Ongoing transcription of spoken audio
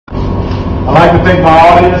to thank my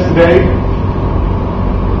audience today.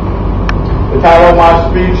 The title of my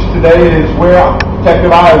speech today is Wear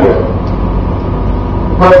Protective Eyewear.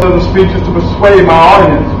 The purpose of the speech is to persuade my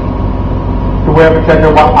audience to wear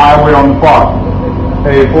protective eyewear on the park,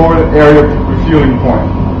 a forward area refueling point.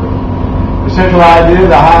 The central idea,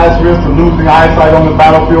 the highest risk of losing eyesight on the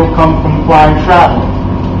battlefield comes from flying shrapnel.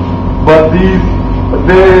 But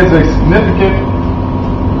there is a significant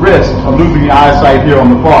risk of losing the eyesight here on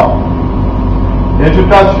the park.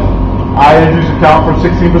 Introduction. Eye injuries account for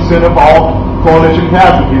 16% of all coalition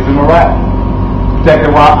casualties in Iraq.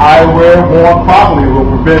 Protective eyewear worn properly will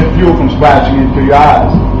prevent fuel from splashing into your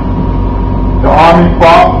eyes. The Army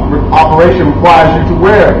operation requires you to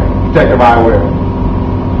wear protective eyewear.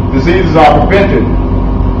 Diseases are prevented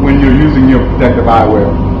when you're using your protective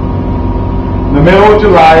eyewear. In the middle of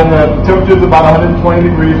July, and the temperature is about 120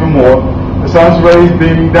 degrees or more, the sun's rays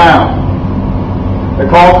beaming down. A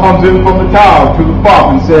call comes in from the tower to the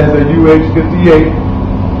park and says a UH-58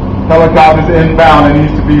 helicopter is inbound and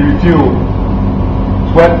needs to be refueled.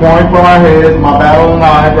 Sweat pouring from our heads, my battle and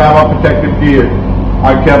I grab our protective gear.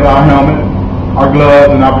 I kept our helmet, our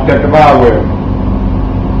gloves, and our protective eyewear.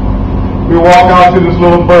 We walk out to this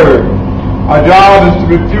little bird. Our job is to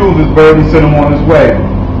refuel this bird and send him on his way.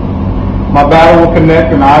 My battle will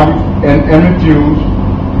connect and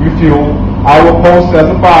refuel. I will post as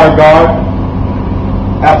a fire guard.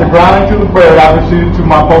 After grounding to the bird, I proceeded to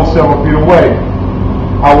my post several feet away.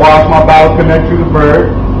 I watched my battle connect to the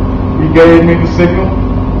bird. He gave me the signal.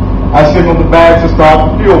 I signaled the bags to start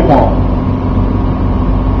the fuel pump.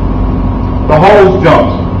 The hose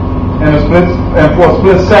jumps, and for a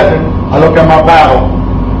split second, I look at my battle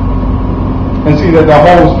and see that the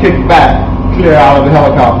hose kicked back, clear out of the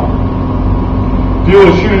helicopter.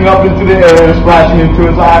 Fuel is shooting up into the air and splashing into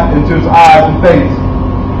his eyes and face.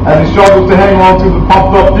 As he struggles to hang on to the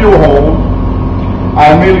pumped up fuel hose,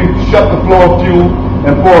 I immediately shut the flow of fuel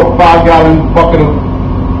and pour a 5-gallon bucket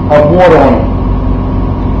of water on him.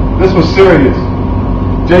 This was serious.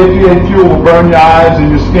 JPA fuel will burn your eyes and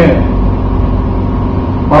your skin.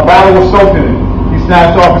 My battle was soaked in it. He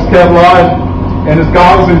snatched off his Kevlar and his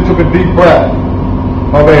goggles and took a deep breath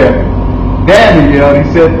of air. Damn, he yelled. He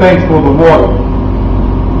said thanks for the water,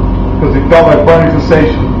 because he felt like burning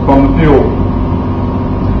sensation from the fuel.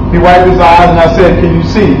 He wiped his eyes and I said, "Can you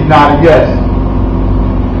see?" He nodded yes.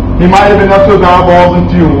 He might have been up to his eyeballs in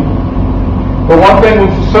fuel, but one thing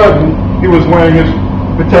was for certain, he was wearing his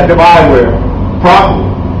protective eyewear properly,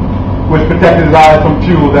 which protected his eyes from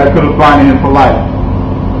fuel that could have blinded him for life.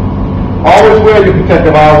 Always wear your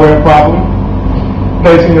protective eyewear properly,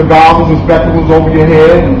 placing your goggles and spectacles over your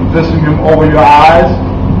head and positioning them over your eyes.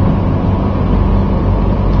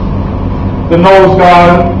 The nose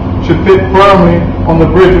guard should fit firmly on the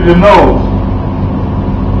bridge of your nose.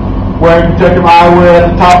 Wearing protective eyewear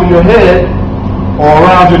at the top of your head or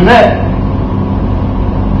around your neck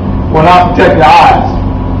will not protect your eyes.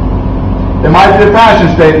 It might be a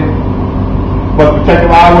fashion statement, but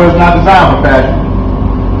protective eyewear is not designed for fashion.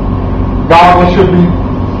 Goggles should be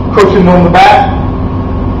cushioned on the back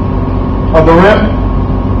of the rim.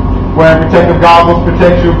 Wearing protective goggles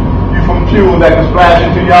protects you from fuel that can splash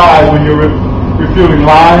into your eyes when you're refueling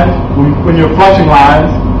lines, when you're flushing lines,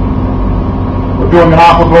 or doing an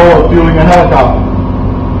aqua glow or fueling a helicopter.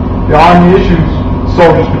 The Army issues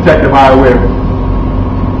soldiers protective eyewear.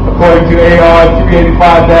 According to AR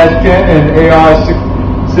 385-10 and AR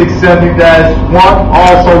 670-1,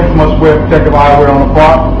 all soldiers must wear protective eyewear on the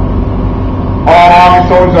park. All Army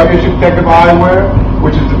soldiers are issued protective eyewear,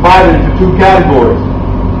 which is divided into two categories: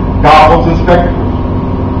 goggles and spectacles,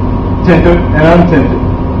 tinted and untinted.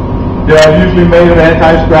 They are usually made of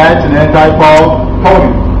anti-scratch and anti-fog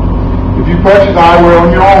coating. If you purchase eyewear on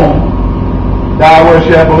your own, the eyewear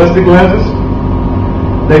should have ballistic lenses.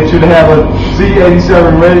 They should have a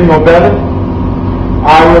Z87 rating or better.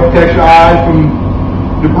 Eyewear protects your eyes from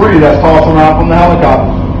debris that's tossed around from the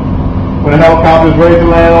helicopters. When a helicopter is ready to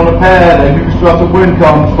land on the pad, a huge thrust of wind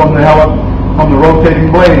comes from the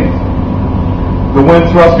rotating blades. The wind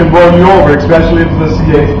thrust can blow you over, especially if it's the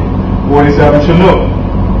CH-47 Chinook.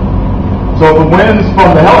 So if the winds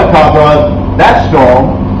from the helicopter are that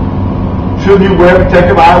strong, shouldn't you wear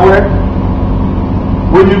protective eyewear?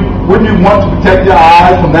 Wouldn't you want to protect your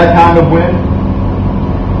eyes from that kind of wind?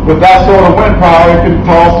 With that sort of wind power, it can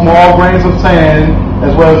toss small grains of sand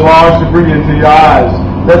as well as large debris into your eyes.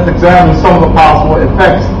 Let's examine some of the possible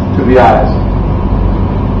effects to the eyes.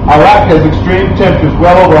 Iraq has extreme temperatures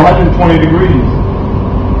well over 120 degrees.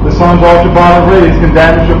 The sun's ultraviolet rays can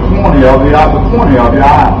damage the cornea of your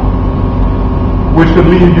eye, which could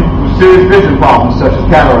lead you to serious vision problems such as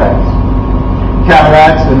cataracts.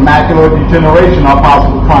 Cataracts and macular degeneration are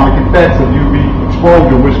possible chronic effects of UV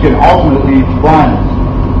exposure, which can ultimately lead to blindness.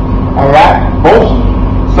 Iraq boasts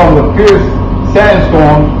some of the fierce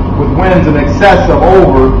sandstorms with winds in excess of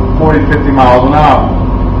over 40-50 miles an hour,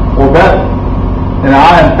 or better. An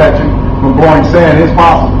eye infection from blowing sand is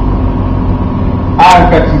possible. Eye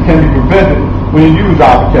infection can be prevented when you use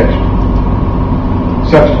eye protection,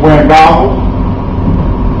 such as wearing goggles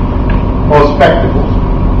or spectacles.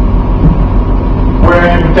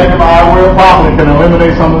 Wearing protective eyewear properly can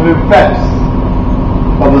eliminate some of the effects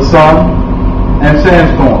of the sun and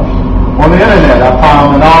sandstorms. On the internet, I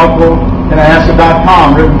found an article in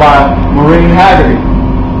Answer.com written by Maureen Haggerty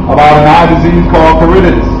about an eye disease called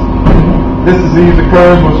choroiditis. This disease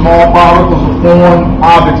occurs when small particles of foreign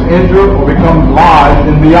objects injure or become lodged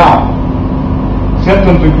in the eye.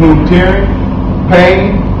 Symptoms include tearing,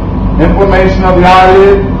 pain, inflammation of the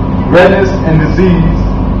eyelid, redness, and disease,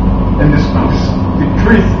 and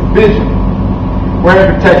decreased vision.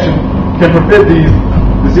 Wearing protection can prevent these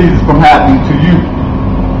diseases from happening to you.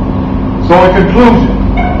 So in conclusion,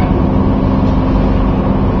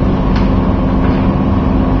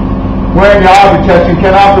 wearing your eye protection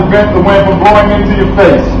cannot prevent the wind from blowing into your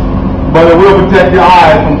face, but it will protect your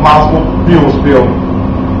eyes from possible fuel spill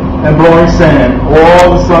and blowing sand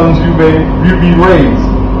or the sun's UV rays.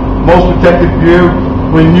 Most protective gear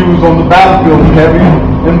when used on the battlefield is heavy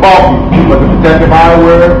and bulky, but the protective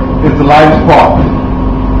eyewear is the lightest part.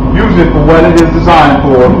 Use it for what it is designed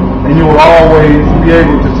for, and you will always be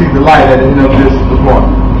able to see the light at the end of this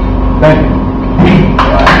deployment. Thank you.